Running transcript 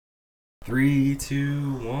Three,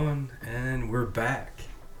 two, one, and we're back.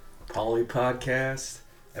 PoliPodcast,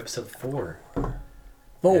 episode 4.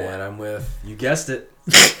 And I'm with, you guessed it,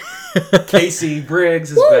 Casey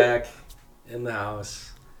Briggs is back in the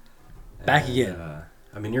house. Back again.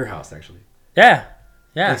 I'm in your house, actually. Yeah.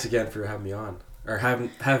 Thanks again for having me on. Or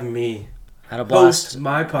having me had a blast. Host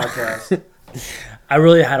my podcast. I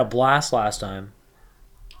really had a blast last time.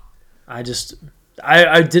 I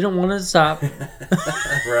didn't want to stop.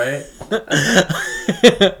 Right?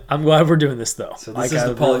 I'm glad we're doing this, though. So this is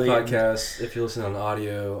the PoliPodcast. If you listen on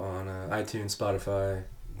audio on iTunes, Spotify,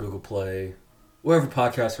 Google Play, wherever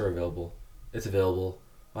podcasts are available, it's available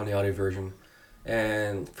on the audio version.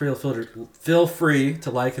 And feel free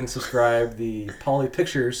to like and subscribe the Poli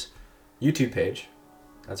Pictures YouTube page.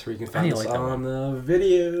 That's where you can find us on the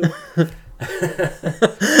video. But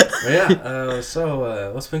yeah,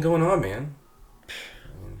 so what's been going on, man?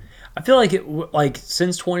 I feel like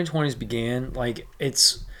since 2020's began,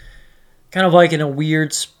 it's kind of like in a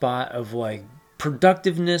weird spot of like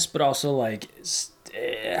productiveness, but also like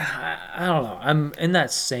I don't know. I'm in that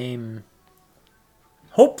same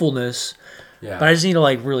hopefulness, but I just need to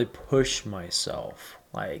like really push myself.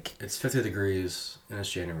 Like it's 50 degrees and it's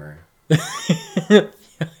January.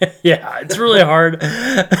 Yeah, it's really hard.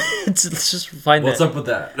 Let's just find What's up with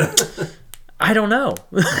that? I don't know.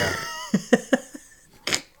 Yeah.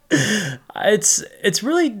 It's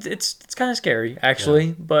really kind of scary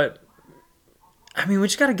actually, but I mean we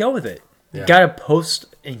just got to go with it. You got to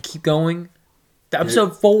post and keep going.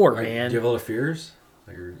 Episode 4, man. Do you have a lot of fears,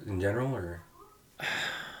 like in general, or?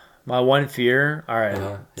 My one fear. All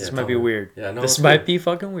right, this might be weird. Yeah, no, this might be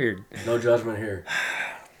fucking weird. No judgment here.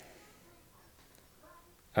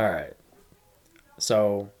 All right,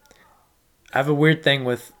 so I have a weird thing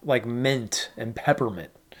with like mint and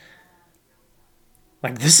peppermint.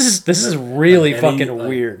 Like this is really fucking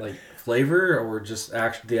weird. Like flavor or just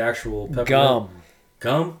the actual peppermint? Gum.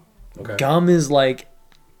 Gum? Okay. Gum is like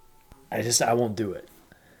I won't do it.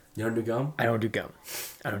 You don't do gum? I don't do gum.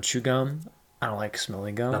 I don't chew gum. I don't like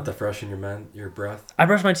smelling gum. Not the fresh in your breath. I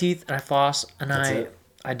brush my teeth and I floss and That's it?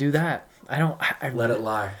 I do that. I don't. I let it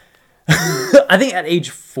lie. I think at age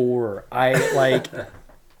 4,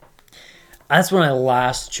 that's when I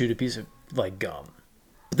last chewed a piece of like gum.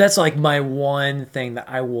 That's like my one thing that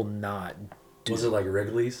I will not do. Was it like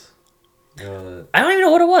Wrigley's? I don't even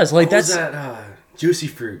know what it was. Like what was that juicy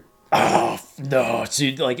fruit? Oh no,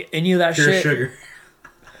 dude! Like any of that pure shit. Sugar.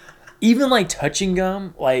 Even like touching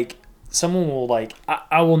gum, like someone will like.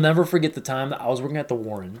 I will never forget the time that I was working at the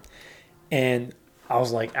Warren, and I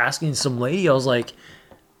was like asking some lady. I was like,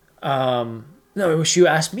 no, she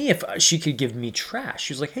asked me if she could give me trash.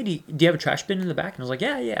 She was like, hey, do you have a trash bin in the back? And I was like,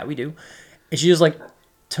 yeah, we do. And she just like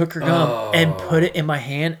took her gum and put it in my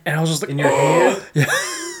hand, and I was just like, in your hand.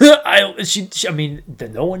 I mean,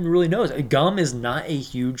 no one really knows. Gum is not a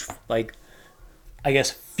huge like, I guess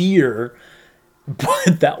fear,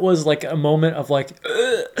 but that was like a moment of like.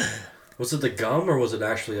 Was it the gum or was it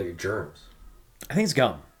actually like germs? I think it's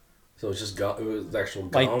gum. So it's just gum. It was actual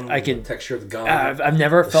gum. Like I can texture of the gum. I've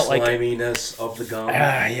never felt like sliminess of the gum.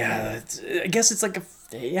 Yeah. I guess it's like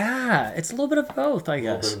it's a little bit of both. I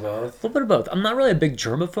guess a little bit of both. I'm not really a big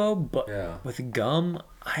germaphobe, but with gum,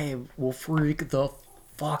 I will freak the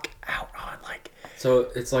fuck out on like. So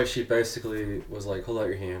it's like she basically was like, hold out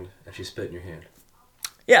your hand, and she spit in your hand.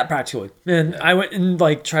 Yeah, practically. And I went and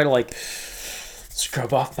like try to like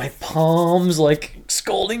scrub off my palms, like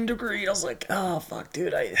scalding degree. I was like, oh fuck,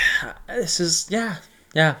 dude, this is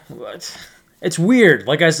it's weird.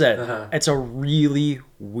 Like I said, it's a really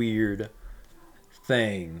weird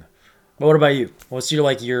thing. But what about you? What's your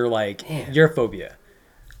phobia?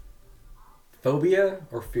 Phobia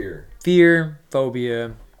or fear? Fear,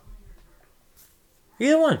 phobia.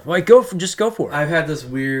 Either one. Like just go for it. I've had this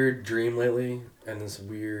weird dream lately and this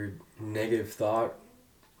weird negative thought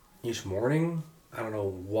each morning. I don't know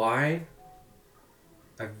why.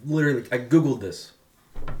 I Googled this.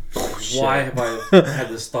 Why have I had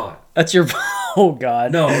this thought? That's your... Oh,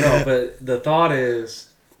 God. No, but the thought is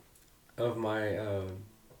of my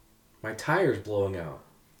tires blowing out.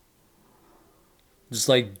 Just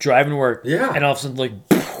like driving to work. Yeah. And all of a sudden like...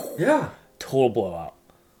 Yeah. Total blowout.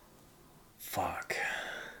 Fuck.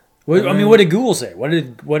 What did Google say? What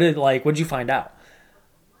did you find out?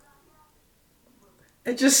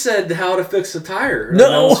 It just said how to fix a tire.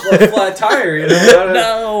 No, a flat tire. You know, how to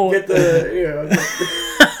no. Get the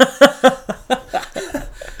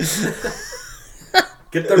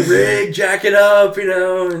get the rig, jack it up,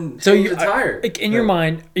 and so change the tire. In your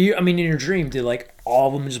mind, in your dream, did like all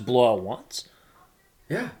of them just blow out once?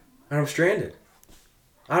 Yeah, and I'm stranded.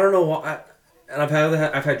 I don't know why. And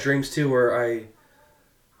I've had dreams too where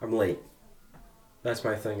I'm late. That's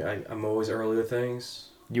my thing. I'm always early to things.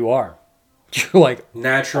 You are. You're like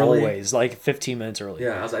naturally always like 15 minutes early.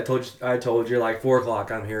 Yeah, I told you like 4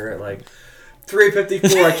 o'clock. I'm here at like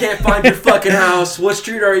 3:54. I can't find your fucking house. What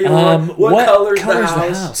street are you on? What color's the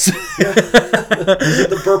house? Yeah. Is it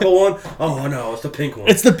the purple one? Oh no, it's the pink one.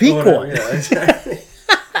 It's the pink one. Yeah, exactly.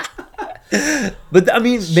 But I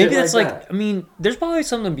mean, maybe Shit that's like like I mean, there's probably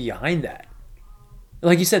something behind that.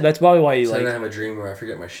 Like you said, that's probably why you so like. I have a dream where I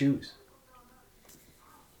forget my shoes.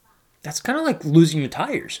 That's kind of like losing your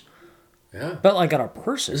tires. Yeah. But like on a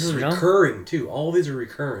person. This is recurring too. All these are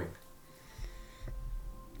recurring.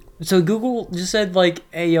 So Google just said like,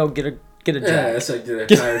 "Hey yo, get a jack." Yeah, it's like get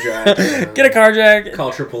a tire jack. Get a car jack.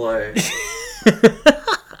 Call AAA.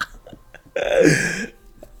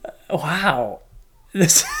 Wow.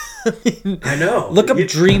 I know. Look up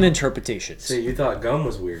dream interpretations. See, you thought gum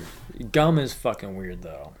was weird. Gum is fucking weird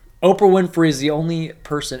though. Oprah Winfrey is the only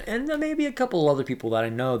person, and maybe a couple of other people that I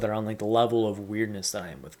know that are on like the level of weirdness that I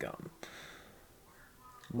am with gum.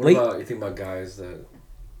 What about you think about guys that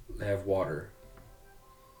have water?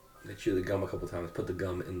 They chew the gum a couple times, put the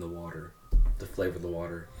gum in the water to flavor the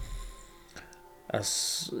water. How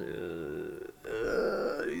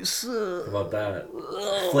about that?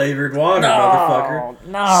 Flavored water, motherfucker.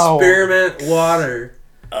 No. Spearmint water.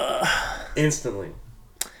 Instantly.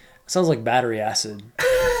 Sounds like battery acid.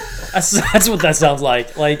 That's what that sounds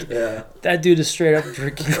like. Like, yeah. That dude is straight up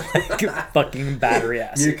drinking like fucking battery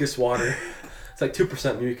acid. Mucus water. It's like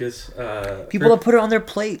 2% mucus. People that put it on their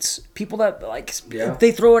plates. People that, like,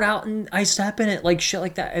 they throw it out and I step in it. Like, shit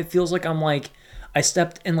like that. It feels like I'm, like, I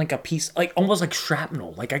stepped in, like, a piece, like, almost like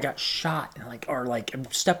shrapnel. Like, I got shot. And like, or, like, I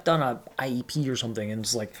stepped on a IEP or something. And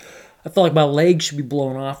it's like, I feel like my leg should be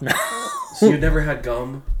blown off now. So you've never had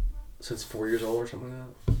gum since 4 years old or something like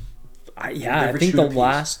that? I think the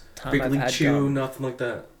last time I've had gum. Nothing like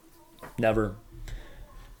that? Never.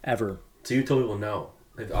 Ever. So you told people no.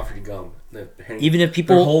 They've offered you gum. Even if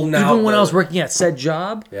people, when I was working at said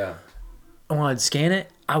job, I wanted to scan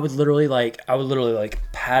it, I would literally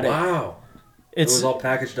pat it. Wow. It was all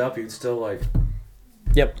packaged up, you'd still like...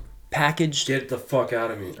 Yep. Packaged. Get the fuck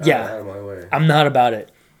out of me. Yeah. Out of my way. I'm not about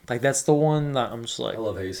it. Like, that's the one that I'm just like... I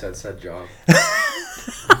love how you said job.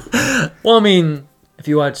 Well, I mean, if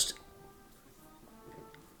you watched...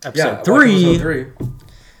 Episode 3.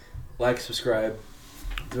 Like, subscribe.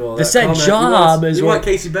 The said job is... We want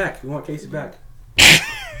Casey back.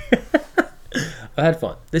 I had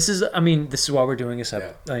fun. This is why we're doing this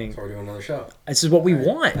episode. Yeah, that's why we're doing another show. This is what we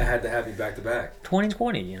want. I had to have you back to back.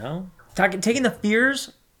 2020, you know? Taking the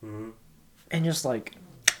fears and just, like,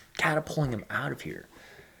 catapulting them out of here.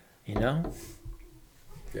 You know?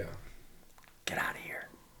 Yeah. Get out of here.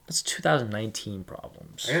 That's 2019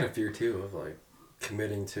 problems. I had a fear, too, of, like,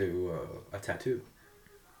 committing to a tattoo.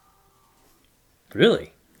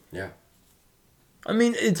 Really? Yeah. I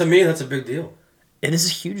mean, to me, that's a big deal. It is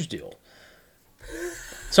a huge deal.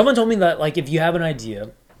 Someone told me that, like, if you have an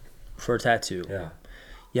idea for a tattoo,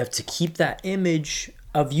 you have to keep that image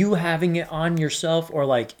of you having it on yourself, or,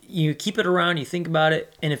 like, you keep it around, you think about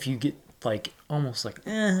it, and if you get, like, almost like,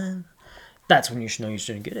 that's when you should know you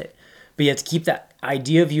shouldn't get it. But you have to keep that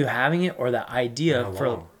idea of you having it, or that idea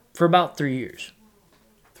for about 3 years.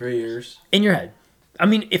 3 years? In your head. I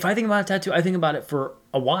mean, if I think about a tattoo, I think about it for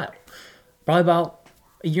a while. Probably about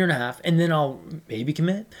a year and a half, and then I'll maybe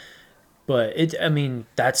commit. But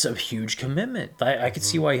that's a huge commitment. I could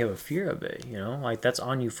see why you have a fear of it, you know? Like, that's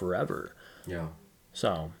on you forever. Yeah.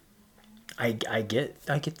 So, I get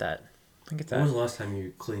that. I get that. When was the last time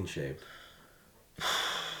you clean shaved?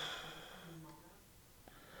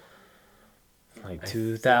 Like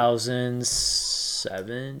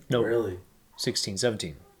 2007? No. Really? 16,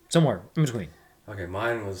 17. Somewhere in between. Okay,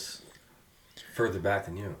 mine was further back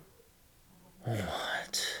than you.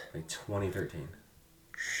 What? Like 2013.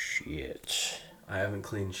 Shit. I haven't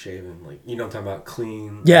clean shaven. Like, you know what I'm talking about?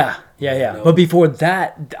 Clean. Yeah. No. But before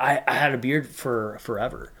that, I had a beard for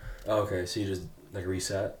forever. Oh, okay, so you just, like,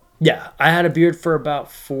 reset? Yeah, I had a beard for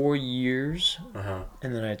about 4 years.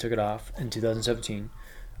 And then I took it off in 2017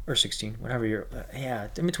 or 16, whatever year. Yeah,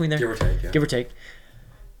 in between there. Give or take, yeah. Give or take.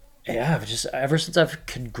 Yeah, I've just, ever since I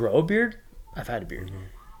could grow a beard, I've had a beard.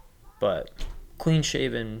 But clean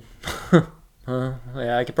shaven,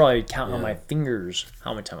 yeah, I could probably count on my fingers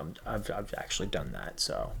how many times I've actually done that.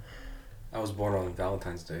 So I was born on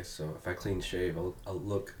Valentine's Day, so if I clean shave, I'll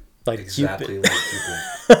look like exactly Cupid.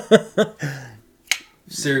 like Cupid.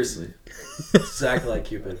 Seriously, exactly like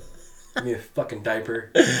Cupid. Give me a fucking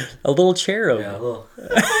diaper. A little cherub. Yeah, a little.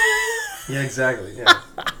 Yeah, exactly. Yeah.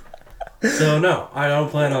 So no, I don't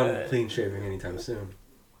plan on clean shaving anytime soon.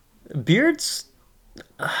 Beards,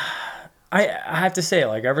 I have to say,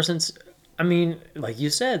 like, ever since, I mean, like you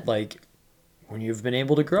said, like, when you've been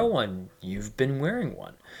able to grow one, you've been wearing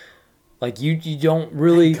one. Like, you don't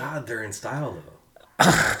really... Thank God they're in style,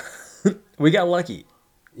 though. We got lucky.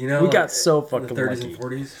 You know, we like, got so fucking in the 30s lucky. and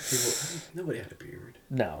 40s, nobody had a beard.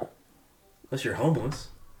 No. Unless you're homeless.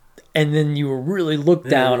 And then you were really looked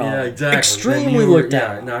down on. Yeah, exactly. Extremely looked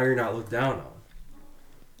down. Yeah, now you're not looked down on.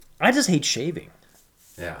 I just hate shaving.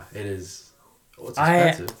 Yeah, it is. Well, it's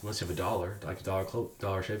expensive. Unless you have $1, like a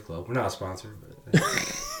dollar shave club. We're not a sponsor, but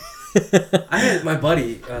I had my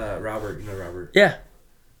buddy Robert. You know Robert? Yeah.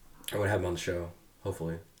 I would have him on the show.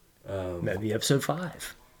 Hopefully. Maybe episode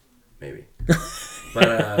 5. Maybe. But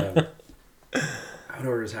I went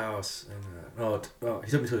over to his house, and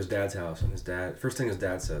he took me to his dad's house, and first thing his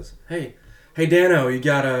dad says, "Hey, Dano, you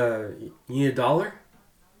need $1?"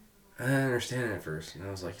 I didn't understand it at first, and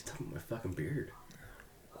I was like, "You're talking about my fucking beard."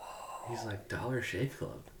 Whoa. He's like, $1 shave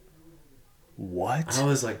club. What? I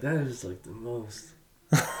was like, that is like the most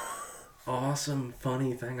awesome,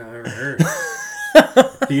 funny thing I've ever heard.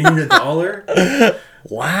 Do you need $1?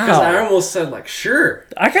 Wow. Because I almost said, like, sure.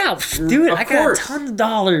 I got tons of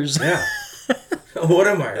dollars. Yeah. What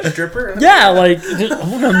am I, a stripper? Yeah, like, I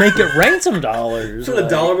want to make it rain some dollars.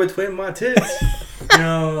 Put $1 between my tits. You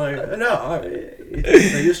know, like, no.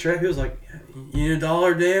 He was straight. He was like, "You need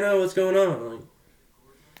 $1, Dana? What's going on?" Like,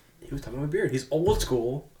 he was talking about my beard. He's old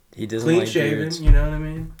school. He doesn't clean like shaven, beards. you know what I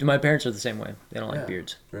mean? My parents are the same way. They don't like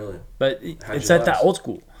beards. Really? But it's at that old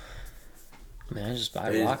school. I mean,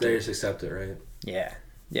 I rock it. They just accept it, right? Yeah.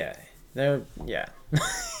 Yeah. Yeah.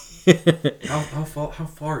 How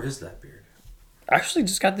far is that beard? I actually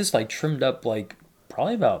just got this, like, trimmed up, like,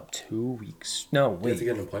 probably about 2 weeks. No, wait. You have to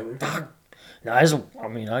get an appointment? No, I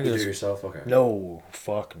You do it yourself? Okay. No,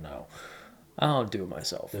 fuck no. I don't do it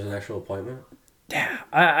myself. There's an actual appointment? Yeah.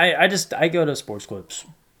 I go to Sports Clips.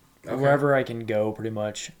 Okay. Wherever I can go, pretty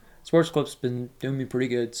much. Sports Clips been doing me pretty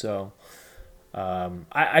good, so...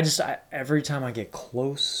 every time I get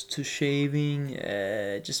close to shaving,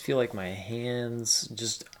 I just feel like my hands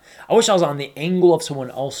just... I wish I was on the angle of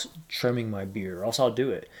someone else trimming my beard, or else I'll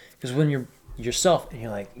do it. Because when you're yourself and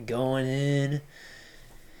you're like going in,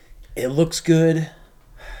 it looks good.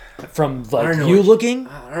 From like looking.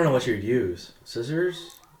 I don't know what you'd use.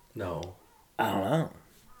 Scissors? No. I don't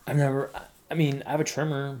know. I have a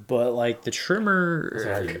trimmer, but like the trimmer... That's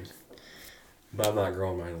what I use. But I'm not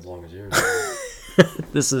growing mine as long as yours.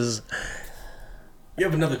 This is... You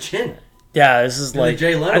have another chin. Yeah, this is like...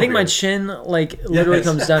 I think my beard. chin, like, literally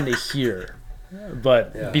comes down to here.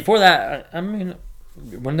 But before that, I mean,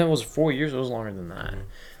 when that was 4 years, it was longer than that.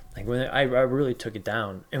 Mm-hmm. Like, when I really took it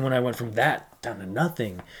down. And when I went from that down to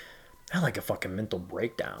nothing, I had like a fucking mental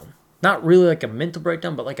breakdown. Not really like a mental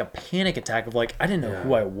breakdown, but like a panic attack of like, I didn't know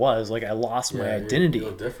who I was. Like, I lost my identity. You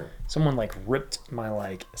look different. Someone like ripped my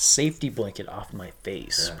like safety blanket off my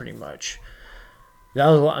face, pretty much. That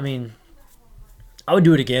was, I mean, I would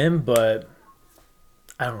do it again, but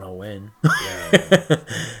I don't know when.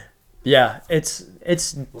 Yeah, it's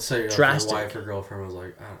Let's say drastic. Your wife or girlfriend was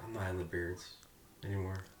like, I'm not having the beards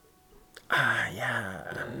anymore.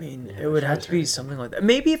 Yeah. I mean, it would have to be something like that.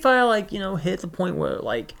 Maybe if I like, hit the point where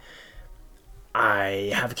like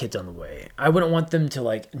I have kids on the way, I wouldn't want them to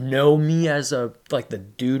like know me as the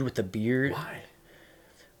dude with the beard. Why?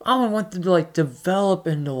 I would want them to like develop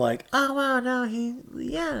into like, oh wow, now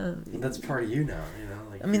That's part of you now,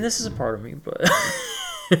 Like, I mean, this is a part of me, but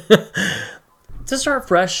to start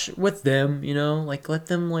fresh with them, like let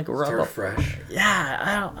them like rub up. Fresh.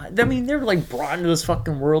 Yeah, I mean, they're like brought into this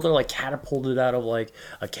fucking world. They're like catapulted out of like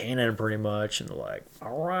a cannon, pretty much, and they're like,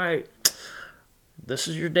 all right, this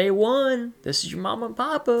is your day one. This is your mama and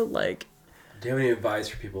papa. Like, do you have any advice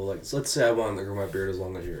for people? Like, so let's say I wanted to grow my beard as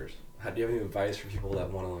long as yours. Do you have any advice for people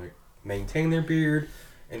that want to like maintain their beard?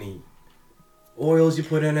 Any oils you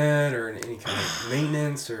put in it, or any kind of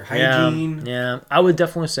maintenance or hygiene? Yeah, I would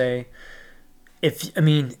definitely say,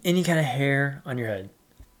 any kind of hair on your head.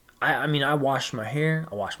 I wash my hair,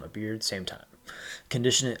 I wash my beard, same time.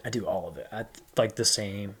 Condition it, I do all of it at like the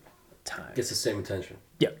same time. Gets the same attention.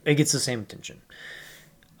 Yeah, it gets the same attention.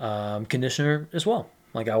 Conditioner as well.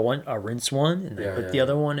 Like I rinse one and then I put the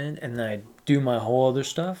other one in, and then I do my whole other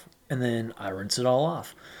stuff, and then I rinse it all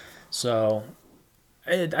off. So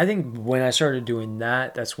I think when I started doing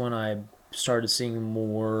that, that's when I started seeing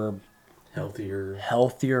more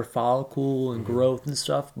healthier follicle and growth and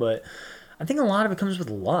stuff. But I think a lot of it comes with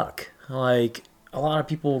luck. Like a lot of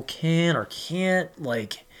people can or can't,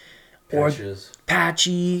 like, Patches. or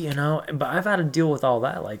patchy, But I've had to deal with all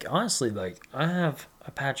that. Like honestly, like I have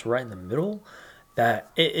a patch right in the middle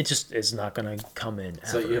that it just is not gonna come in.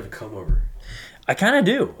 So you have a come over. I kind of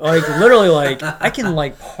do. Like literally, like I can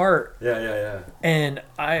like part. Yeah. And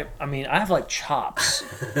I mean, I have like chops,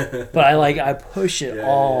 but I push it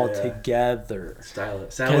all together. Style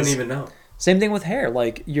it. So I wouldn't even know. Same thing with hair.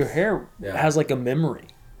 Like your hair has like a memory,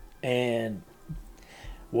 and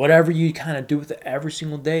whatever you kind of do with it every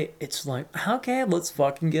single day, it's like, okay, let's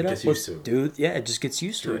fucking get up. Let's do it. Yeah, it just gets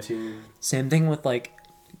used to it. Same thing with like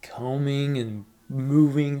combing and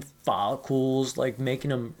moving follicles, like making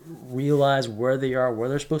them realize where they are, where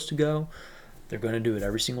they're supposed to go. They're going to do it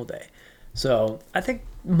every single day. So I think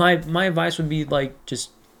my advice would be like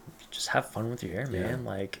just have fun with your hair, man.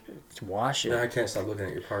 Like wash it. No, I can't stop looking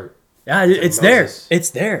at your part. Yeah, it's there. It's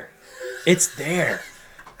there. It's there.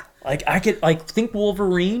 Like I could like think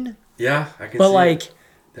Wolverine. Yeah, I can. But see like,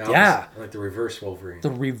 it. Like the reverse Wolverine.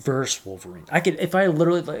 The reverse Wolverine. I could if I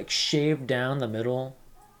literally like shave down the middle.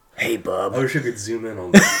 Hey, bub. I wish I could zoom in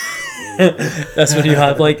on that. That's when you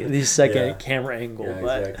have like the second camera angle. Yeah,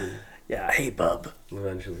 but, exactly. Yeah, hey, bub.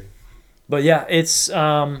 Eventually. But yeah, it's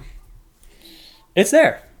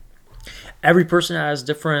there. Every person has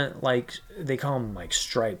different, like they call them like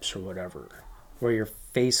stripes or whatever, where your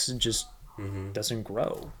face just doesn't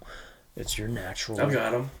grow. It's your natural. I've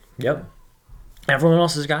got them. Yep. Everyone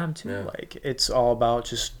else has got them too. Yeah. Like it's all about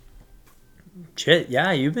just shit.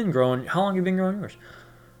 Yeah, you've been growing. How long have you been growing yours?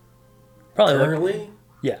 Probably currently.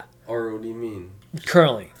 Yeah. Or what do you mean?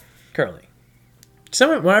 Currently.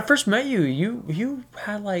 When I first met you, you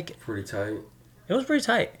had like pretty tight. It was pretty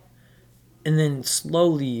tight, and then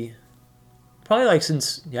slowly, probably like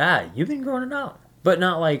since you've been growing it out, but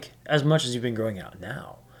not like as much as you've been growing out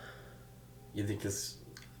now. You think this?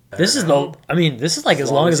 This is this is like as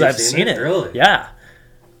long as I've seen it. Really? Yeah.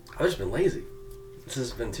 I've just been lazy. This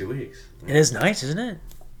has been 2 weeks. It is nice, isn't it?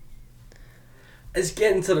 It's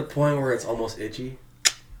getting to the point where it's almost itchy.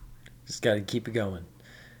 Just got to keep it going.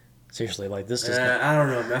 Seriously, like this is. I don't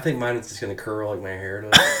know. I think mine is just gonna curl like my hair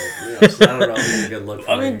does. So I don't know. It's a good look.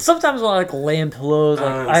 For me. Sometimes when I like lay in pillows,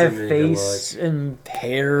 like I have face and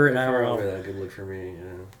hair, and I don't know. That good look for me.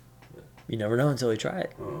 Yeah. You never know until you try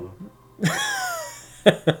it.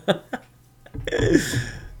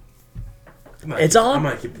 I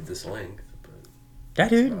might keep it this length. But yeah,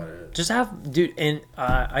 dude. Just and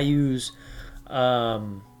I use.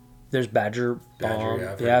 There's Badger Balm.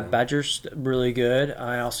 Badger's really good.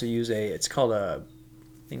 I also use it's called I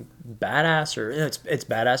think Badass it's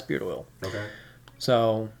Badass beard oil. Okay.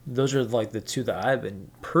 So those are like the two that I've been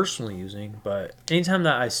personally using. But anytime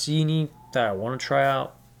that I see any that I want to try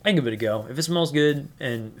out, I give it a go. If it smells good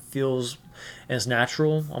and feels and it's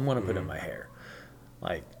natural, I'm gonna put it in my hair.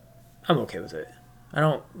 Like I'm okay with it. I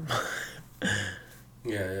don't.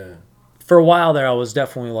 Yeah. For a while there, I was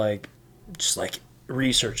definitely like, just like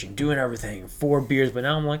researching, doing everything for beards, but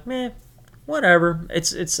now I'm like, man, whatever.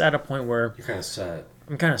 It's at a point where you're kind of set.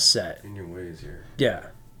 I'm kind of set in your ways here. Yeah,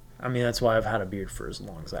 I mean that's why I've had a beard for as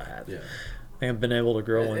long as I have. Yeah, I think I've been able to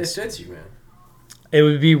grow one. It fits you, man. It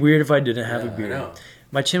would be weird if I didn't have a beard. I know.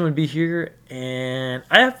 My chin would be here, and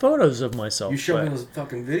I have photos of myself. You showed me those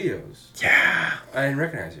fucking videos. Yeah, I didn't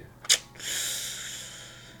recognize you.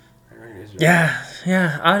 Yeah.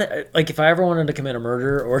 I like if I ever wanted to commit a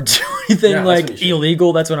murder or do anything like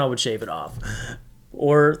illegal, that's when I would shave it off,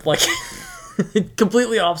 or like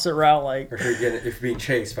completely opposite route. Like, or if you're being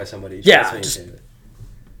chased by somebody,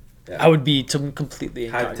 I would be completely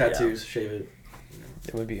hide tattoos, shave it.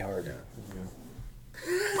 It would be hard.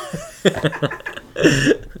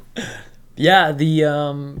 Yeah.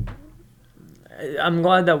 I'm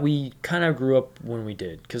glad that we kind of grew up when we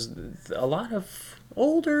did, because a lot of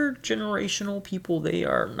older generational people, they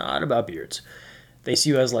are not about beards. They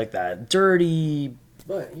see you as like that dirty.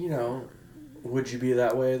 But would you be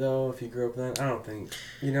that way though if you grew up then? I don't think.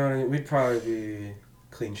 You know what I mean? We'd probably be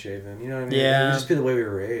clean shaven. You know what I mean? Yeah. It would just be the way we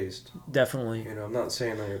were raised. Definitely. I'm not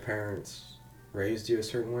saying that your parents raised you a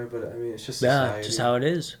certain way, but I mean it's just society. Yeah, just how it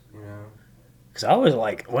is. Because I was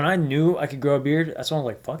like, when I knew I could grow a beard, that's when I was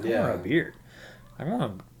like, fuck, I want a beard.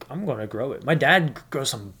 I'm going to grow it. My dad grows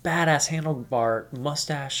some badass handlebar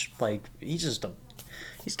mustache. Like, he's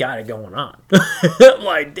got it going on.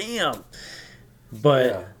 Like, damn.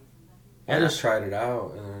 But I just tried it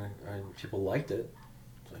out, and people liked it.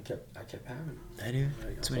 So I kept having it. I do.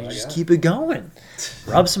 That's when you just keep it going.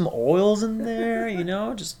 Rub some oils in there,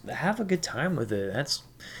 just have a good time with it. That's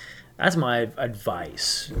my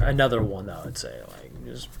advice. Another one that I would say, like,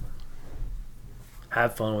 just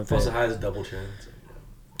have fun with it. Also has a double chin.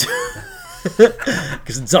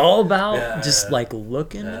 Because it's all about like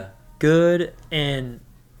looking good, and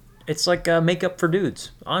it's like makeup for dudes,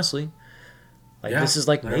 honestly. Like this is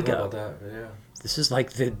like I don't know makeup. about that, but yeah. This is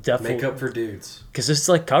like the definitely Makeup for dudes. because this is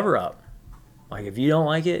like cover up. Like if you don't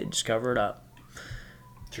like it, just cover it up.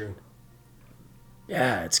 True.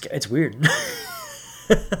 Yeah, it's weird.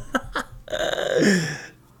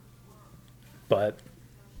 But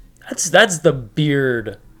that's the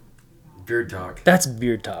beard. Beard talk. That's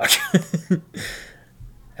beard talk.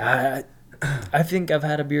 I think I've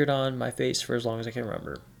had a beard on my face for as long as I can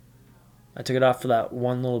remember. I took it off for that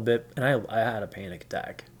one little bit, and I had a panic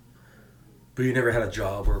attack. But you never had a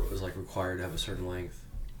job where it was like required to have a certain length.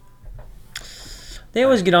 They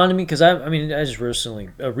always get on to me because I just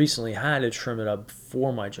recently had to trim it up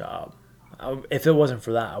for my job. If it wasn't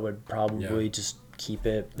for that, I would probably just keep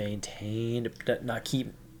it maintained, not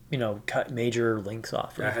keep, cut major lengths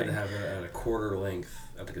off. I had to have it at a quarter length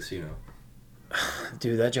at the casino.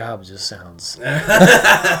 Dude, that job just sounds.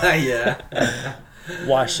 Yeah.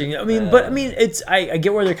 Washing. It's I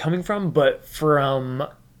get where they're coming from, but from.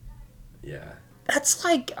 Yeah. That's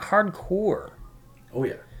like hardcore. Oh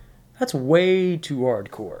yeah. That's way too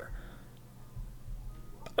hardcore.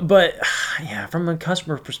 But yeah, from a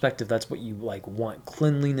customer perspective, that's what you like want: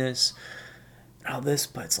 cleanliness and all this.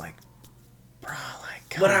 But it's like, bro,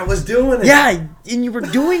 like. But I was doing it. Yeah, and you were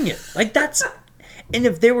doing it. Like that's. And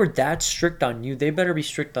if they were that strict on you, they better be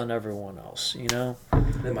strict on everyone else.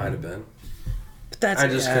 They might have been. But I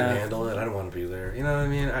just couldn't handle it. I don't want to be there. You know what I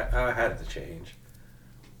mean? I had to change.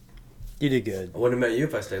 You did good. I wouldn't have met you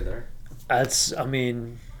if I stayed there.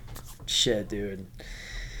 Shit, dude.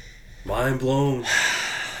 Mind blown.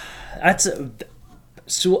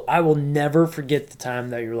 So I will never forget the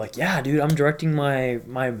time that you were like, yeah, dude, I'm directing my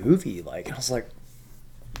movie. Like, and I was like,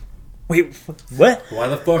 wait, what? Why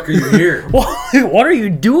the fuck are you here? What are you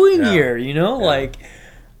doing here? Yeah. Like,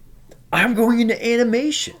 I'm going into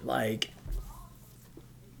animation. Like,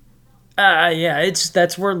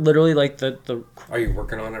 that's where literally like the. Are you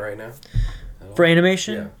working on it right now? For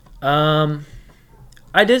animation? Yeah.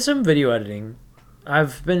 I did some video editing.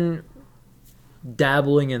 I've been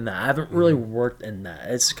dabbling in that. I haven't really worked in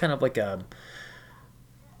that. It's kind of like a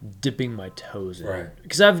dipping my toes in. Right.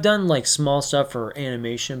 Because I've done like small stuff for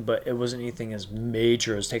animation, but it wasn't anything as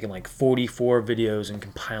major as taking like 44 videos and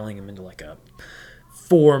compiling them into like a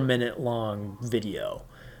 4-minute long video,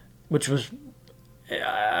 which was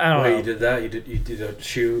I don't know. You did that? You did a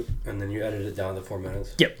shoot and then you edited it down to 4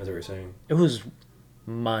 minutes? Yep. That's what you're saying. It was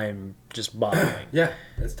mind just boggling. Yeah,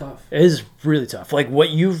 it's tough. It is really tough. Like what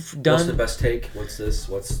you've done. What's the best take? What's this?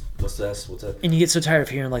 What's this? What's that? And you get so tired of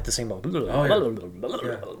hearing like the same. And you're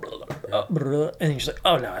just like,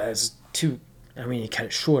 oh no, that's too. I mean, you cut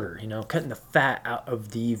it shorter. Cutting the fat out of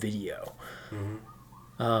the video.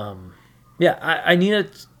 Mm-hmm. Yeah, I need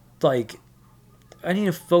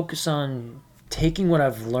to focus on taking what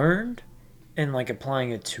I've learned and like applying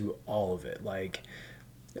it to all of it. Like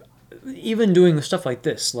even doing stuff like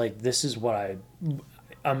this. Like this is what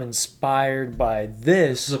I'm inspired by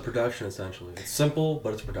this. This is a production essentially. It's simple,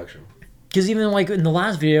 but it's production. Because even like in the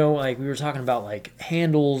last video, like we were talking about like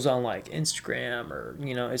handles on like Instagram or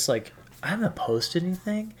it's like I haven't posted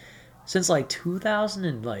anything since like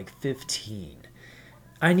 2015.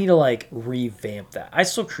 I need to like revamp that. I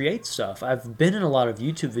still create stuff. I've been in a lot of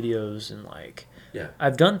YouTube videos and like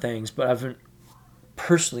I've done things, but I haven't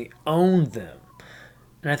personally owned them.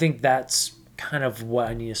 And I think that's kind of what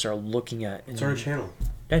I need to start looking at. Start a channel.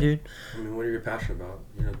 Yeah, dude. I mean, what are you passionate about?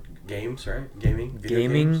 Games, right? Gaming,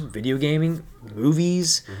 video gaming,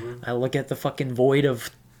 movies. Mm-hmm. I look at the fucking void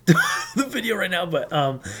of the video right now, but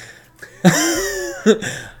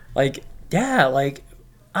like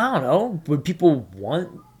I don't know. Would people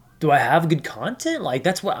want? Do I have good content? Like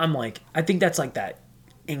that's what I'm like. I think that's like that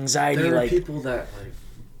anxiety. There are like people that like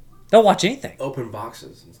they'll watch anything. Open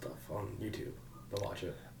boxes and stuff on YouTube. They'll watch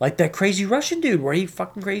it. Like that crazy Russian dude where he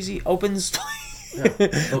fucking crazy opens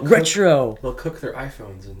They'll retro. They'll cook their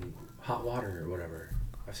iPhones in hot water or whatever.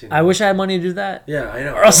 I've seen. I wish I had money to do that. Yeah, I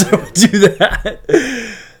know. Or else I would do that.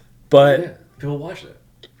 But yeah, people watch it.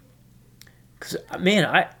 Cause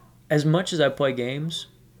man, as much as I play games,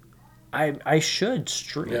 I should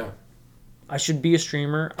stream. Yeah. I should be a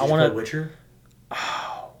streamer. I want to. Witcher.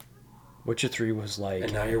 Oh, Witcher 3 was like.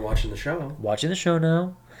 And now you're watching the show. Watching the show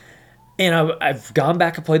now. And I've gone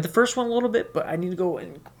back and played the first one a little bit, but I need to go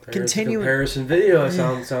and continue. Comparison video.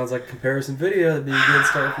 Sounds like comparison video. That'd be a good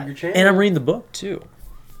start for your channel. And I'm reading the book too.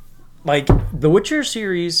 Like the Witcher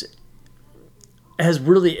series has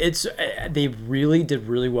really they really did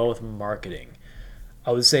really well with marketing.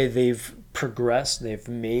 I would say they've progressed. They've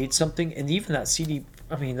made something, and even that CD.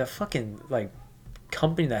 I mean, the fucking like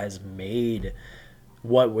company that has made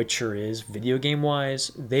what Witcher is, video game wise,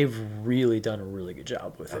 they've really done a really good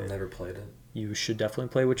job with it. I've never played it. you should definitely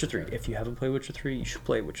play Witcher 3. If you haven't played Witcher 3, you should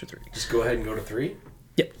play Witcher 3. Just go ahead and go to 3?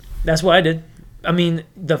 Yep. That's what I did. I mean,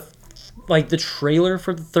 the trailer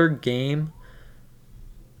for the third game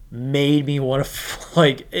made me want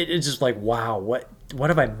to, it's just like, wow, what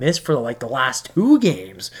have I missed for, the last 2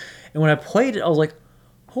 games? And when I played it, I was like,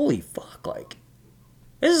 holy fuck,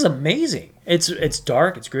 this is amazing. It's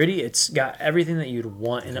dark, it's gritty, it's got everything that you'd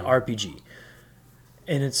want in an RPG.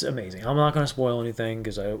 And it's amazing. I'm not going to spoil anything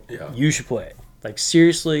because you should play it.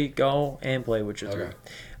 Seriously, go and play Witcher 3.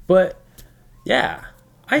 But, yeah.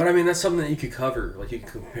 But I mean, that's something that you could cover. You can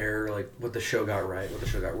compare, what the show got right, what the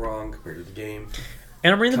show got wrong compared to the game.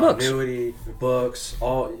 And I'm reading the books. Continuity, the books,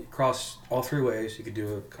 across all 3 ways. You could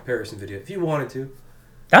do a comparison video if you wanted to.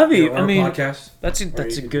 That would be, podcast. That's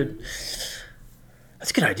a good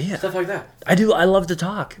idea. Stuff like that. I love to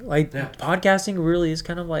talk. Podcasting really is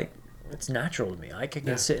kind of it's natural to me. I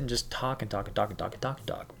can sit and just talk and talk and talk and talk and talk and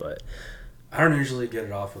talk. But I don't usually get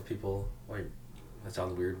it off with people. That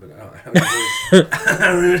sounds weird, but I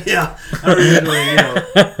don't usually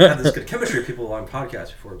have this good chemistry with people on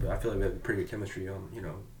podcasts before, but I feel like we have pretty good chemistry on,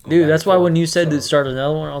 Dude, that's why when you said to start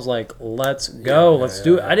another one, I was like, let's go, let's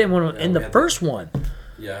do it. I didn't want to end the first one.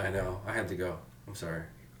 Yeah, I know. I had to go. I'm sorry.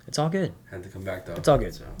 It's all good. I had to come back, though. It's all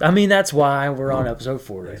good. So. I mean, that's why we're on episode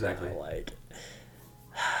 4 right exactly. now.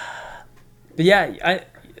 But yeah,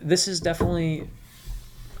 this is definitely...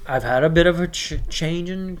 I've had a bit of a change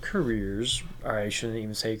in careers, or I shouldn't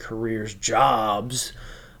even say careers, jobs.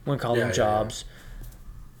 I'm going to call them jobs.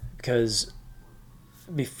 Because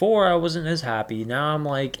before I wasn't as happy. Now I'm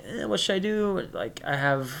like, what should I do? I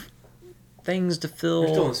have things to fill.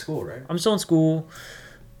 You're still in school, right? I'm still in school,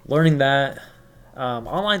 learning that.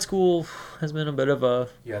 Online school has been a bit of a...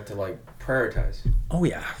 You have to, prioritize. Oh,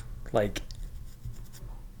 yeah.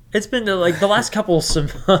 It's been, the last couple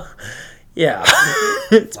yeah,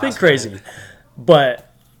 it's been crazy. Minute.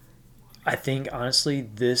 But I think, honestly,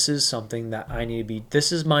 this is something that I need to be...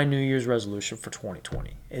 This is my New Year's resolution for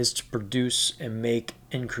 2020, is to produce and make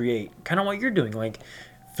and create. Kind of what you're doing.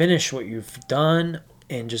 Finish what you've done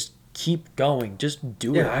and just keep going. Just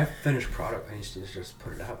do it. Yeah, I have finished product. I need to just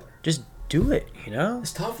put it out there. Just do it,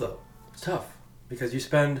 It's tough, though. It's tough. Because you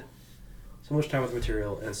spend so much time with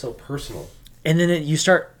material, and it's so personal. And then you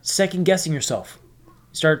start second-guessing yourself.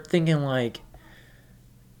 Start thinking and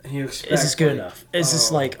you expect, is this good enough? Is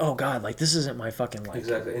this oh God, this isn't my fucking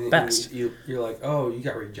exactly. And best. You're like, oh, you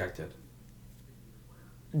got rejected.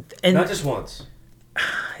 And not just once.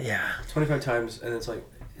 Yeah. 25 times, and it's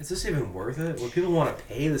is this even worth it? Would people want to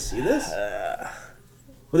pay to see this?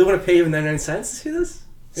 Would they want to pay even 99 cents to see this?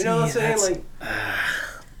 You know what I'm saying?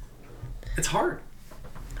 It's hard.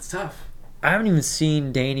 It's tough. I haven't even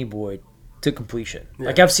seen Danny Boy to completion.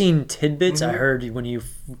 Yeah. I've seen tidbits. Mm-hmm. I heard when you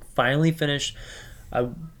finally finish.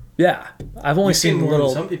 I've only seen more little.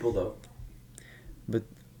 Than some people though. But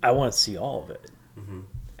I want to see all of it. Mm-hmm.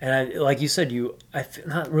 And like you said,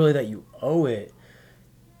 not really that you owe it.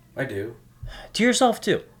 I do. To yourself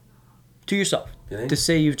too. To yourself. You think? To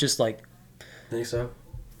say you've just Think so?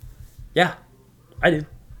 Yeah, I do.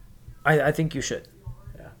 I think you should.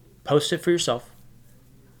 Yeah. Post it for yourself.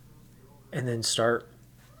 And then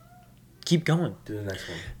keep going. Do the next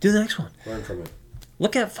one. Do the next one. Learn from it.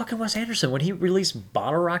 Look at fucking Wes Anderson. When he released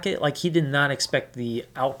Bottle Rocket, he did not expect the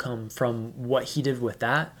outcome from what he did with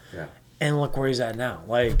that. Yeah. And look where he's at now.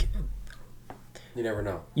 You never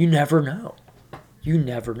know. You never know. You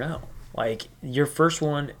never know. Your first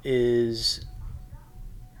one is...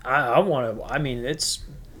 I want to... I mean, it's...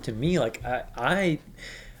 To me, I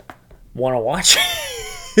want to watch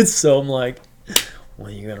it. So I'm like... When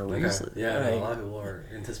are you going to release it? Yeah, a lot of people are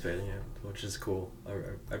anticipating it, which is cool.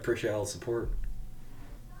 I appreciate all the support.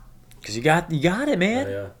 Because you got it, man.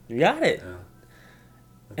 Yeah. You got it. Yeah.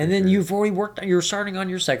 And then you've already you're starting on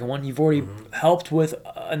your second one. You've already helped with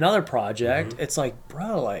another project. It's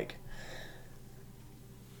bro,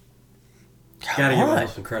 gotta give him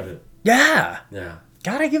some credit. Yeah. Yeah.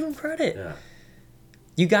 Gotta give him credit. Yeah.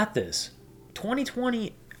 You got this.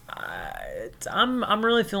 2020, I'm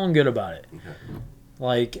really feeling good about it. Okay.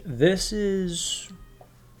 This is...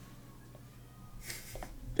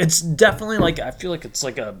 It's definitely I feel like it's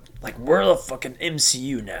we're the fucking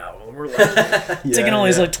MCU now. We're taking all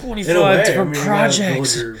these 25 different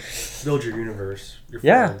projects. Build your universe, your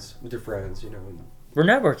friends, with your friends, We're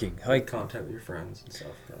networking. Content with your friends and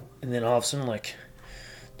stuff. Yeah. And then all of a sudden, they're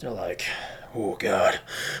oh God.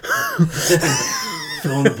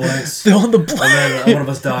 Fill in the blanks. Fill in the blanks. And then one of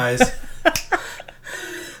us dies.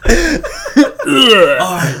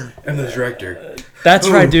 I am the director. That's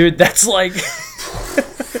right, dude. That's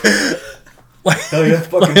Hell yeah,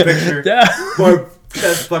 fucking picture. Yeah. My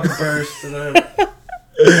Chest fucking burst. And then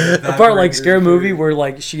the part like scary movie where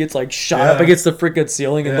like she gets like shot up against the freaking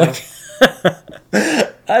ceiling and like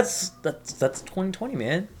that's 2020,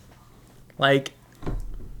 man. Like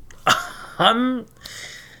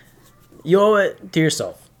you owe it to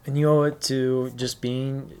yourself and you owe it to just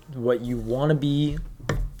being what you want to be.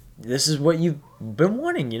 This is what you've been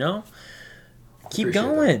wanting, you know? Keep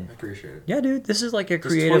going. I appreciate it. Yeah, dude, this is like a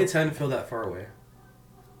Does creative. 2010 feel that far away?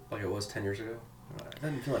 Like it was 10 years ago? It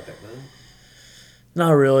doesn't feel like that, does it?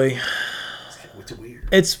 Not really. It's weird.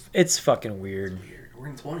 It's fucking weird. It's weird. We're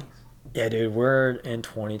in 20s. Yeah, dude, we're in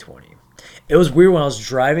 2020. It was weird when I was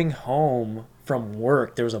driving home from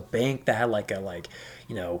work. There was a bank that had like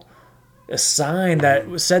a sign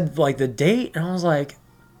that said like the date, and I was like,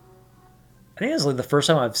 I think it's like the first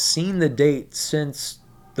time I've seen the date since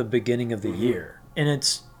the beginning of the year, and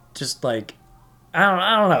it's just like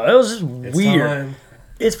I don't know. It was just weird. Time.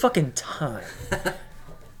 It's fucking time,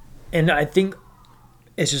 and I think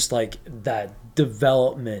it's just like that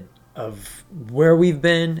development of where we've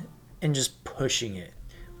been and just pushing it.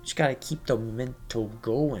 We just gotta keep the momentum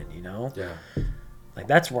going, you know? Yeah. Like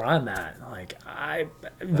that's where I'm at. Like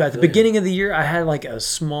at the beginning of the year, I had like a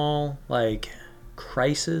small like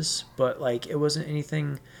crisis, but like it wasn't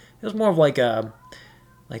anything. It was more of like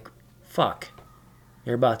fuck,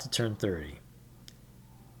 you're about to turn 30.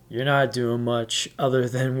 You're not doing much other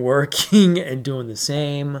than working and doing the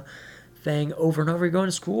same thing over and over. You're going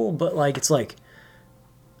to school, but like it's like,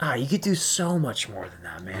 you could do so much more than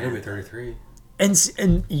that, man. I'm gonna be 33.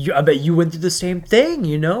 And I bet you went through the same thing,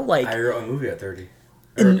 you know? Like I wrote a movie at 30.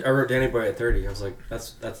 I wrote Danny Boy at 30. I was like,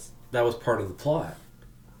 that was part of the plot.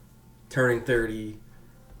 Turning 30,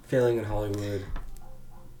 failing in Hollywood,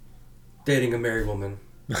 dating a married woman.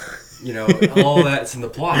 You know, all that's in the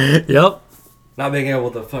plot. Yep. Not being able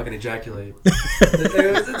to fucking ejaculate.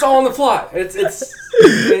 It's all in the plot. It's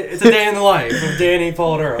a day in the life of Danny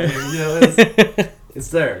Paul Earl. I mean, you know, it's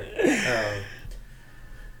there.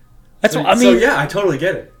 That's what I mean. So yeah, I totally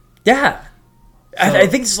get it. Yeah. So, I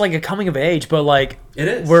think it's like a coming of age, but like it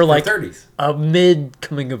is. We're like 30s. A mid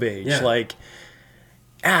coming of age. Yeah. Like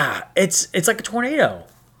it's like a tornado.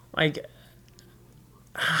 Like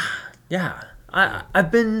yeah.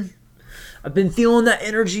 I've been feeling that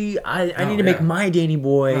energy. I need to make my Danny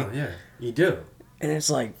Boy. Oh, yeah, you do. And it's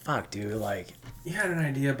like, fuck, dude. Like, you had an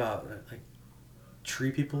idea about like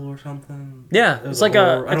Tree People or something. Yeah, it it's like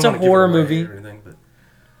it's a horror movie. Or anything, but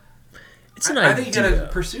it's an idea. I think you gotta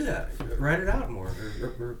pursue that. Write it out more,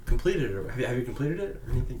 or complete it. Or have you completed it?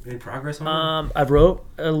 Or anything? Any progress on it? I wrote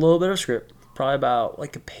a little bit of script, probably about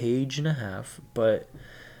like a page and a half, but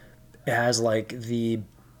it has like the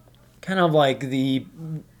kind of like the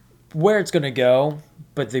where it's gonna go,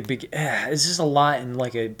 but it's just a lot in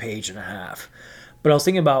like a page and a half. But I was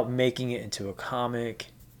thinking about making it into a comic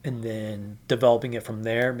and then developing it from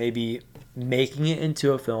there, maybe making it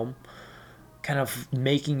into a film, kind of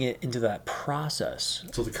making it into that process.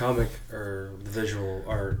 So the comic or the visual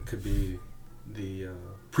art could be the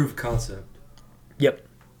proof of concept. Yep.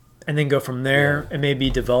 And then go from there and maybe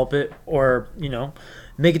develop it, or, you know,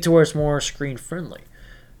 make it to where it's more screen friendly.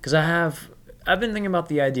 Because I've been thinking about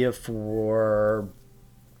the idea for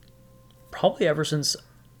probably ever since,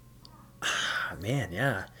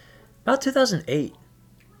 about 2008.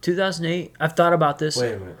 2008, I've thought about this.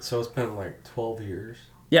 Wait a minute. So it's been like 12 years?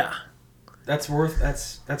 Yeah. That's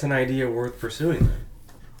an idea worth pursuing then.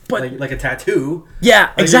 But like a tattoo.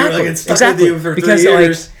 Yeah, like exactly. It's stuck with you for 3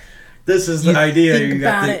 years. Like, this is the idea you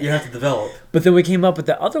have to develop. But then we came up with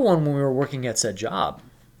the other one when we were working at said job.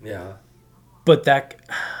 Yeah. But I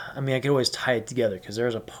could always tie it together because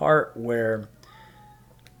there's a part where...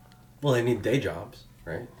 Well, they need day jobs,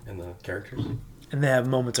 right? And the characters. And they have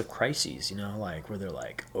moments of crises, you know, like where they're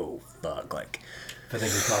like, oh, fuck, like... I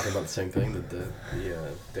think we're talking about the same thing, that the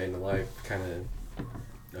day in the life kind of...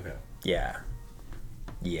 Okay. Yeah.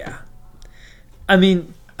 Yeah. I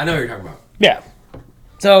mean... I know what you're talking about. Yeah.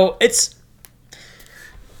 So, it's...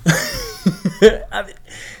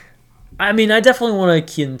 I mean, I definitely want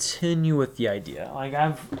to continue with the idea. Like,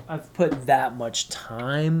 I've put that much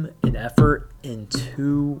time and effort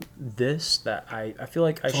into this that I feel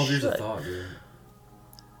like I should. 12 years of thought, dude.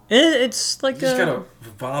 It's like you just gotta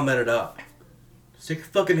vomit it up. Stick your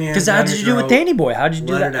fucking hands. Because how did you do with Danny Boy? How did you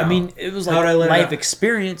do that? I mean, it was like life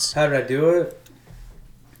experience. How did I do it?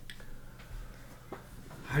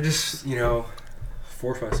 I just,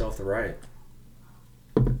 forced myself to write.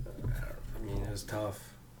 I mean, it was tough.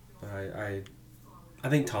 But I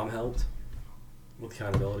think Tom helped with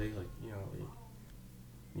accountability. Like,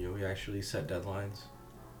 we actually set deadlines.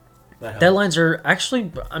 Deadlines are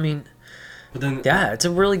actually, I mean, But then it's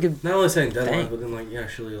a really good. Not only saying deadlines, but then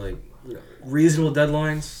actually reasonable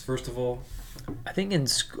deadlines. First of all, I think in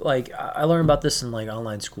I learned about this in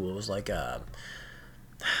online school. It was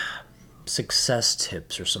success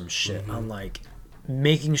tips or some shit on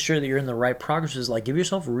making sure that you're in the right progress. Is give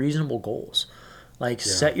yourself reasonable goals.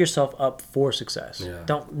 Set yourself up for success. Yeah.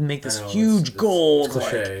 Don't make this huge goal. It's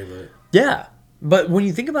cliche, but yeah. But when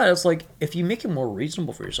you think about it, it's if you make it more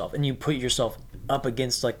reasonable for yourself and you put yourself up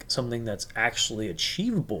against something that's actually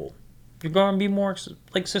achievable, you're going to be more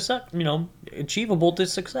success. Achievable to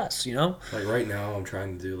success. Right now, I'm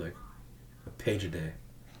trying to do a page a day.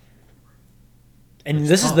 And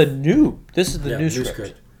this is the new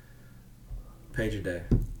script. Page a day.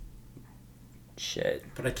 Shit.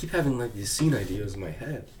 But I keep having these scene ideas in my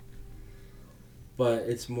head. But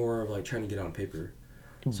it's more of trying to get on paper.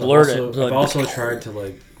 So I've also tried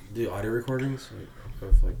to do audio recordings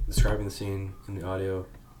of describing the scene in the audio.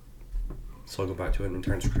 So I'll go back to it and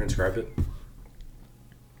transcribe it.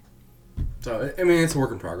 So I mean it's a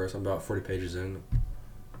work in progress. I'm about 40 pages in.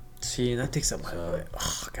 See, that takes up my life.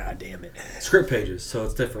 Oh, god damn it. Script pages, so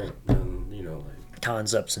it's different than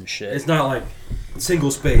concepts and shit. It's not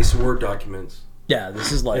single space Word documents. Yeah,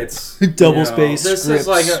 this is it's double space. This scripts.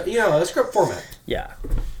 is a script format. Yeah.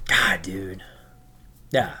 God, dude.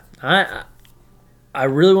 Yeah, I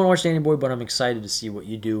really want to watch Danny Boy, but I'm excited to see what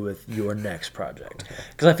you do with your next project.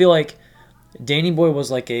 Because I feel like Danny Boy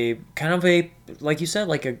was a kind of like you said,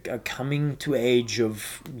 a coming to age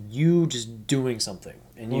of you just doing something.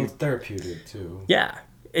 And it's therapeutic too. Yeah,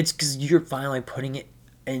 it's because you're finally putting it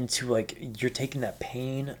into you're taking that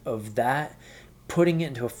pain of that, putting it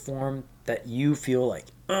into a form that you feel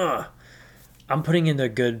I'm putting in the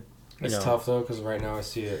good. It's tough though, because right now I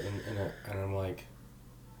see it and I'm like,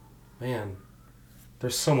 man,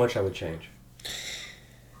 there's so much I would change.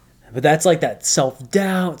 But that's that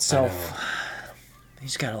self-doubt, you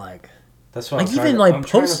just gotta That's why I'm posting.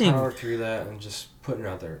 trying to power through that and just put it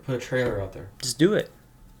out there. Put a trailer out there. Just do it.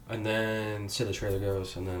 And then see how the trailer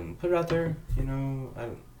goes, and then put it out there.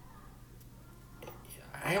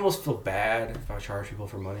 I almost feel bad if I charge people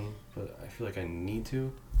for money, but I feel like I need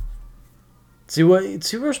to. See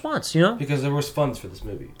a response, Because there was funds for this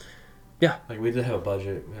movie. Yeah. We did have a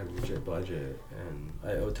budget. We had a legit budget, and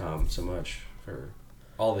I owe Tom so much for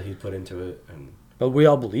all that he put into it. But we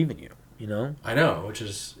all believe in you, I know, which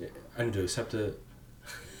is I need to accept it.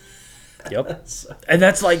 Yep. And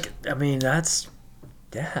that's that's.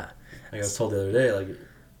 Yeah. I was told the other day,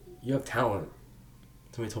 you have talent.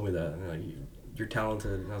 Somebody told me that. And you're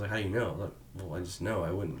talented. And I was like, how do you know? Well, I just know.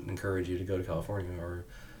 I wouldn't encourage you to go to California or,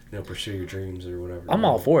 pursue your dreams or whatever. I'm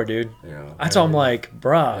all for it, dude. That's why I'm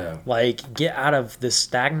bruh, get out of this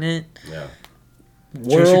stagnant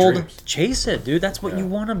world. Chase it, dude. That's what you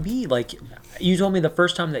want to be. You told me the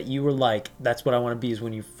first time that you were that's what I want to be is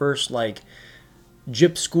when you first,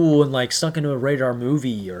 gypped school and snuck into a radar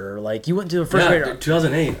movie or you went to the first radar.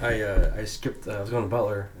 2008 I skipped I was going to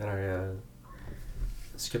Butler and I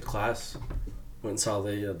skipped class, went and saw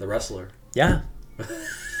the Wrestler. Yeah.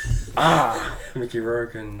 Mickey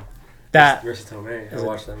Rourke and that Marissa Tomei. I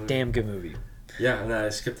watched that movie. Damn good movie. Yeah, and then I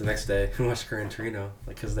skipped the next day and watched Gran Torino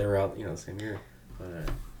because they were out the same year.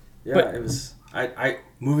 But it was I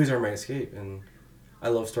movies are my escape and I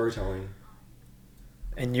love storytelling.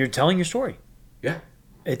 And you're telling your story. Yeah.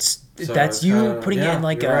 That's you putting it in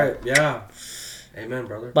you're right. Yeah. Amen,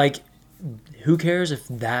 brother. Who cares if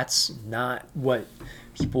that's not what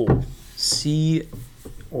people see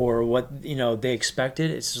or what they expected?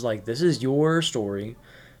 It's just this is your story.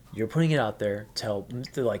 You're putting it out there to help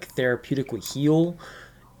to therapeutically heal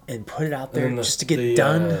and put it out there just to get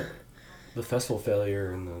done. The festival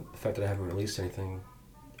failure and the fact that I haven't released anything,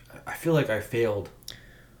 I feel like I failed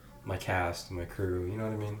my cast and my crew. You know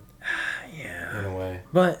what I mean? Yeah. In a way.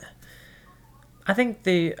 But I think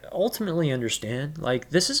they ultimately understand.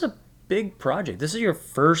 This is a big project. This is your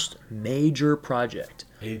first major project.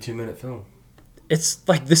 82-minute film. It's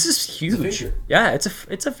this is huge. It's a feature. Yeah,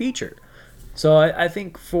 it's a feature. So I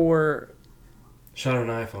think for shot on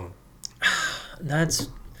an iPhone. That's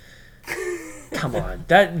come on.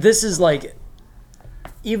 This is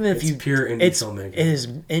even if it's pure indie filmmaking. It is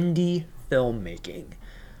indie filmmaking.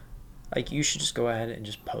 You should just go ahead and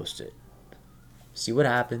just post it. See what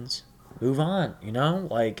happens. Move on,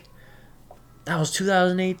 that was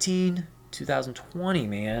 2018, 2020,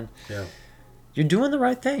 man. Yeah. You're doing the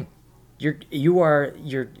right thing. You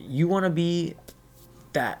want to be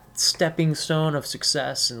that stepping stone of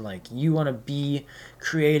success and you want to be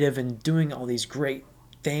creative and doing all these great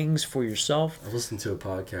things for yourself. I listened to a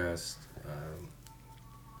podcast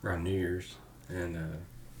around New Year's and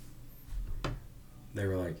they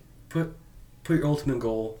were put put your ultimate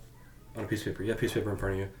goal on a piece of paper. You have a piece of paper in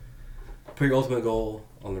front of you. Put your ultimate goal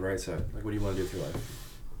on the right side. Like, what do you want to do with your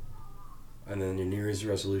life? And then your New Year's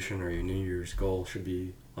resolution or your New Year's goal should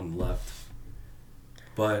be on the left.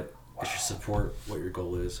 But it should support what your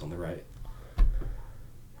goal is on the right.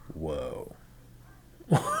 Whoa.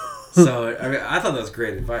 So, I mean, I thought that was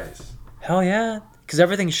great advice. Hell yeah. Because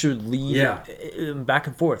everything should lead back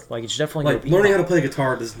and forth. Like, it's definitely like learning how to play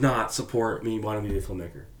guitar does not support me wanting to be a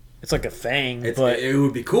filmmaker. It's like a thing, but it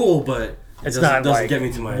would be cool, but it's not doesn't like get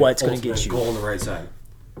me to my what's going to get you goal on the right side.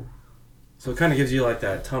 So it kind of gives you like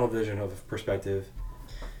that tunnel vision of perspective.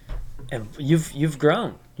 And you've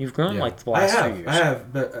grown. You've grown like the last few years. I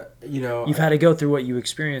have, but you've had to go through what you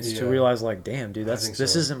experienced to realize, like, damn, dude,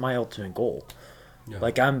 this isn't my ultimate goal. Yeah.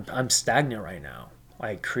 Like, I'm stagnant right now.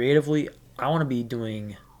 Like, creatively, I want to be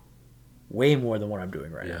doing way more than what I'm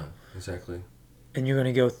doing right now. Yeah, exactly. And you're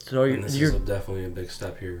gonna go throw your. This is definitely a big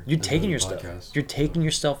step here. You're taking your stuff. You're taking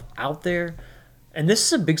yourself out there, and this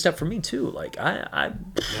is a big step for me too. Like I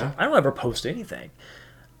don't ever post anything.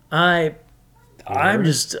 I'm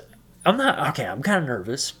not okay. I'm kind of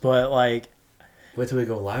nervous, but like. Wait till we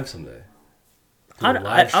go live someday.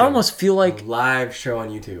 I almost feel like a live show on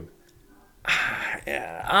YouTube.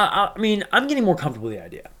 Yeah, I mean, I'm getting more comfortable with the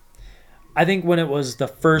idea. I think when it was the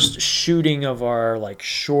first shooting of our like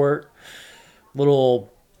short little,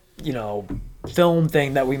 film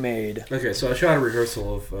thing that we made. Okay, so I shot a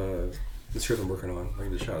rehearsal of the script I'm working on. I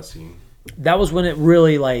just shot a scene. That was when it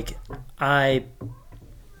really, like, I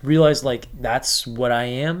realized, like, that's what I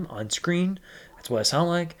am on screen. That's what I sound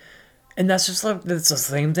like. And that's just, like, it's the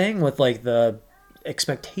same thing with, like, the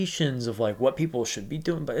expectations of, like, what people should be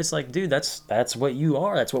doing. But it's like, dude, that's what you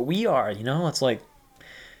are. That's what we are, It's like,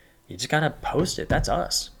 you just gotta post it. That's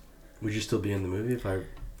us. Would you still be in the movie if I...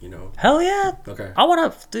 Hell yeah. Okay. I'm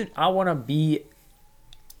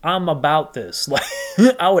about this. Like,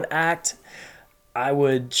 I would act. I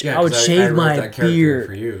would shave my beard.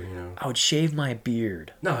 For you, I would shave my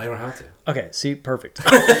beard. No, I don't have to. Okay, see, perfect.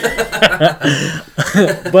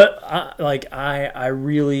 But I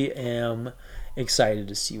really am excited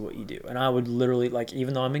to see what you do, and I would literally, like,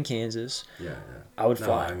 even though I'm in Kansas, I would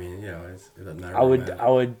fly. I mean, it doesn't matter. I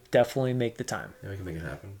would definitely make the time. Yeah, we can make it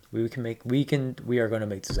happen. We are going to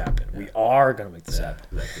make this happen. Yeah. We are going to make this happen.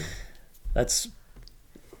 Exactly.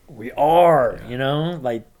 We are,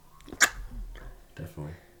 like.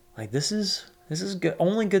 Definitely. Like, this is good.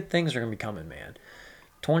 Only good things are going to be coming, man.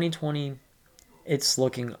 2020, it's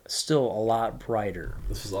looking still a lot brighter.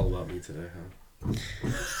 This was all about me today, huh?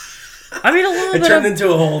 I mean, a little bit. It turned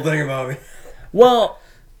into a whole thing about me. Well,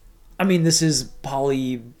 I mean, this is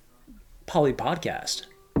PoliPodcast.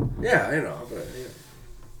 Yeah, I know, but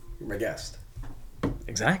you're my guest.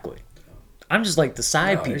 Exactly. I'm just like the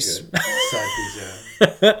side piece. Side piece,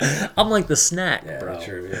 yeah. I'm like the snack, bro.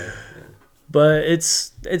 True, yeah. But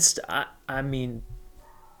I mean,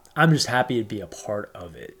 I'm just happy to be a part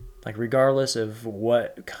of it. Like, regardless of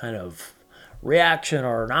what kind of reaction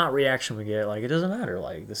or not reaction we get, like, it doesn't matter.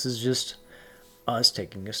 Like, this is just us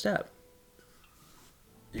taking a step.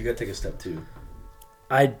 You gotta take a step too.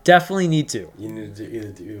 I definitely need to. You need to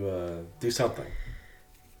either do something.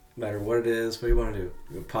 No matter what it is, what do you want to do?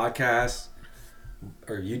 Do a podcast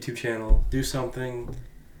or a YouTube channel. Do something.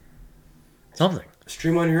 Something.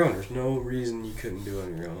 Stream on your own. There's no reason you couldn't do it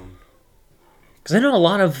on your own. Because I know a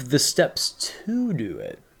lot of the steps to do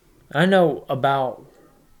it. I know about...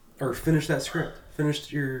 Or finish that script. Finish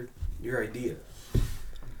your idea.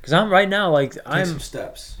 Because I'm right now, like... Take some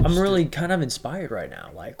steps. I'm really kind of inspired right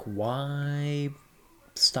now. Like, why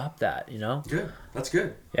stop that, Good. That's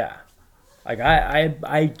good. Yeah. Like,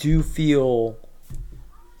 I do feel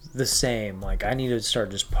the same. Like, I need to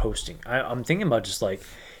start just posting. I'm thinking about just, like,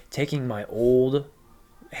 taking my old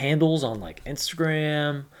handles on, like,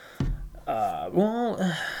 Instagram.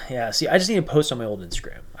 See, I just need to post on my old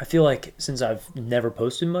Instagram. I feel like since I've never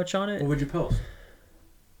posted much on it. What would you post?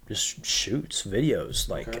 Just shoots, videos.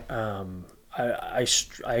 Like, okay.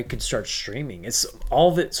 I could start streaming. It's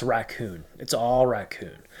all of it's raccoon. It's all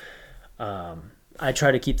raccoon. I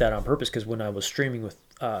try to keep that on purpose because when I was streaming with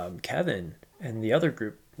Kevin and the other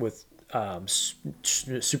group with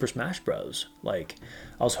Super Smash Bros, like,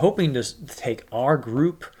 I was hoping to take our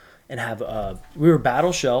group and have we were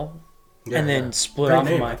Battle Shell, and then split great off.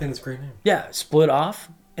 Name. I think it's a great name. Yeah, split off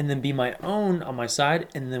and then be my own on my side,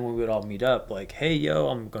 and then we would all meet up. Like, hey, yo,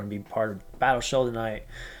 I'm going to be part of Battle Shell tonight.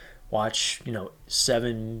 Watch,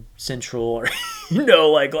 7 Central, or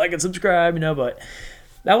like and subscribe, But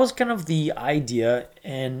that was kind of the idea,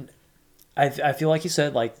 and I feel like you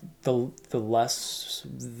said, like the less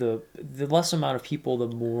amount of people, the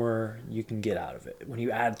more you can get out of it. When you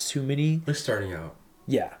add too many, like starting out.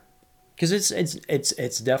 Yeah, because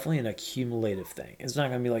it's definitely an accumulative thing. It's not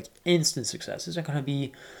gonna be like instant success. It's not gonna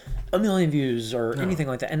be 1 million views or anything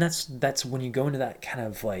like that. And that's when you go into that kind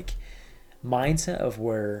of like mindset of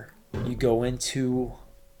where you go into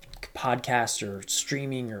podcast or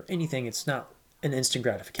streaming or anything. It's not an instant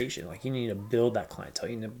gratification. Like, you need to build that clientele.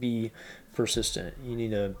 You need to be persistent. You need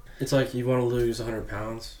to. It's like you want to lose 100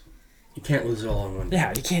 pounds. You can't lose it all in one day.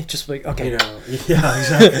 Yeah, you can't just be like, okay. You know, yeah,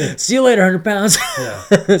 exactly. See you later, 100 pounds.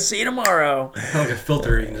 Yeah. See you tomorrow. Kind of like a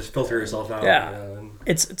filter. You can just filter yourself out. Yeah. You know, and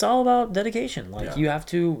It's all about dedication. Like, you have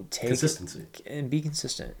to take consistency and be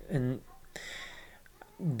consistent. And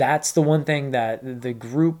that's the one thing that the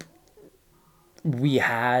group we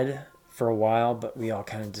had for a while, but we all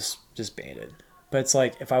kind of just disbanded. But it's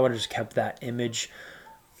like, if I would have just kept that image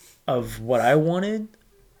of what I wanted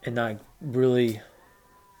and not really.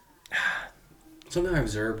 Something I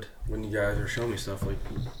observed when you guys were showing me stuff, like,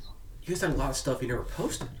 you guys had a lot of stuff you never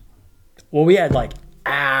posted. Well, we had like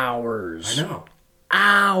hours. I know.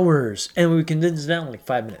 Hours. And we condensed it down in like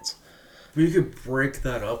 5 minutes. But you could break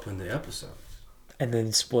that up into episodes. And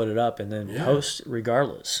then split it up and then post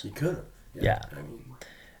regardless. You could have. Yeah. I mean,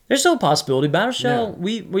 there's still a possibility. Battle Shell,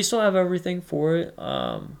 we still have everything for it.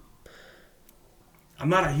 I'm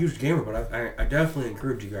not a huge gamer, but I definitely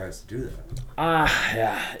encourage you guys to do that.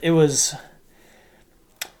 Yeah. It was.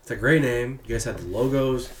 It's a great name. You guys had the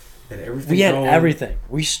logos and everything. We had going. everything.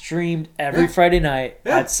 We streamed every Friday night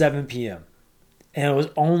at 7 p.m. And it was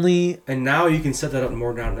only. And now you can set that up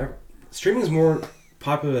more down than ever. Streaming is more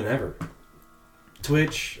popular than ever.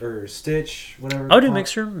 Twitch or Stitch, whatever. I would do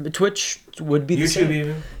Mixer. Twitch would be the same. YouTube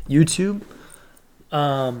even.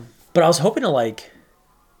 YouTube. But I was hoping to like.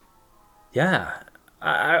 Yeah.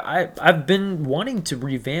 I've been wanting to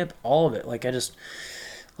revamp all of it. Like,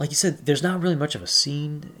 like you said, there's not really much of a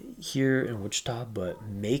scene here in Wichita, but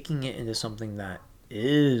making it into something that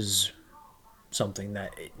is something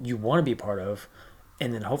that you want to be a part of,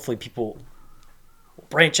 and then hopefully people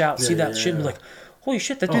branch out, see that shit, and be like, holy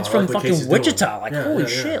shit, that dude's from fucking Wichita. Like, holy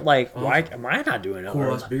shit, like, why am I not doing it?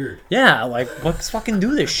 Cool ass beard. Yeah, like, let's fucking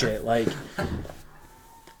do this shit. Like, but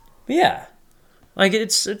yeah. Like,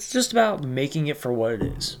 it's just about making it for what it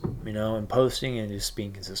is, you know, and posting and just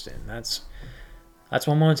being consistent. That's what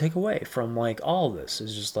I'm going to take away from, like, all of this.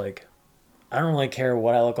 Is just, like, I don't really care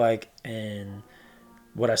what I look like and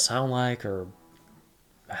what I sound like or,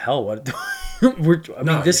 hell, what...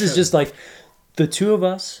 this is just, like, the two of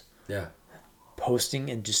us posting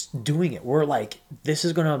and just doing it. We're, like, this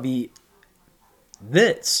is going to be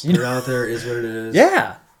this. You know? Out there is what it is.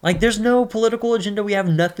 Yeah. Like, there's no political agenda. We have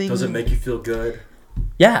nothing. Does it make you feel good?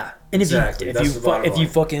 Yeah. And exactly. if you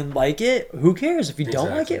fucking like it, who cares? If you don't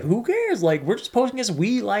like it, who cares? Like, we're just posting because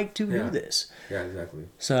we like to do this. Yeah, exactly.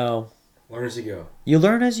 So learn as you go. You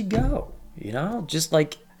learn as you go. You know? Just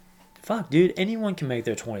like, fuck, dude, anyone can make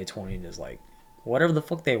their 2020 and is like whatever the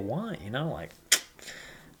fuck they want, you know? Like,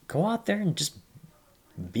 go out there and just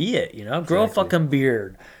be it, you know? Grow a fucking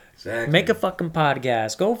beard. Exactly. Make a fucking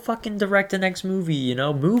podcast. Go fucking direct the next movie, you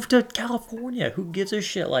know? Move to California. Who gives a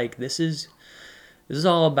shit? Like, this is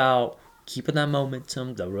all about keeping that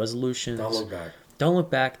momentum, the resolutions. Don't look back. Don't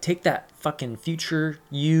look back. Take that fucking future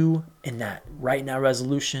you and that right now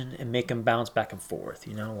resolution and make them bounce back and forth,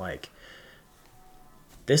 you know? Like,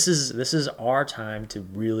 this is our time to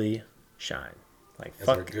really shine. Like, as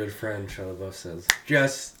fuck. our good friend Shia LaBeouf says,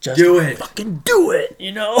 just do it. Fucking do it,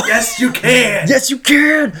 you know? Yes, you can. Yes, you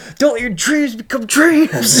can. Don't let your dreams become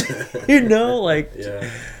dreams. You know, like,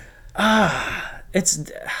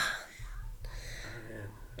 it's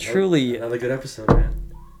truly another good episode,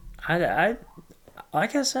 man. I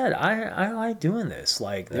like I said, I like doing this.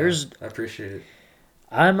 Like, I appreciate it.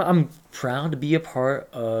 I'm proud to be a part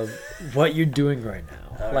of what you're doing right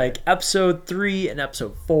now. Like, episode 3 and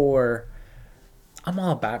episode 4. I'm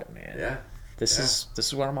all about it, man. Yeah. This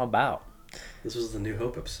is what I'm about. This was the New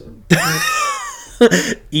Hope episode.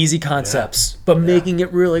 Easy concepts, but making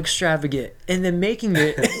it real extravagant, and then making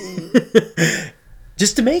it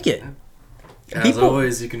just to make it. As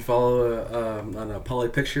always, you can follow on Poly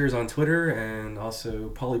Pictures on Twitter, and also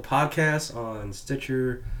PoliPodcast on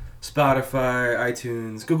Stitcher, Spotify,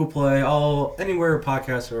 iTunes, Google Play, anywhere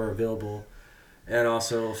podcasts are available. And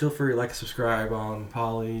also, feel free to like and subscribe on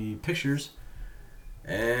Poly Pictures.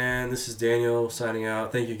 And this is Daniel signing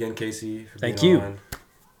out. Thank you again, Casey, for being on.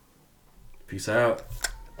 Peace out.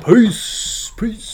 Peace.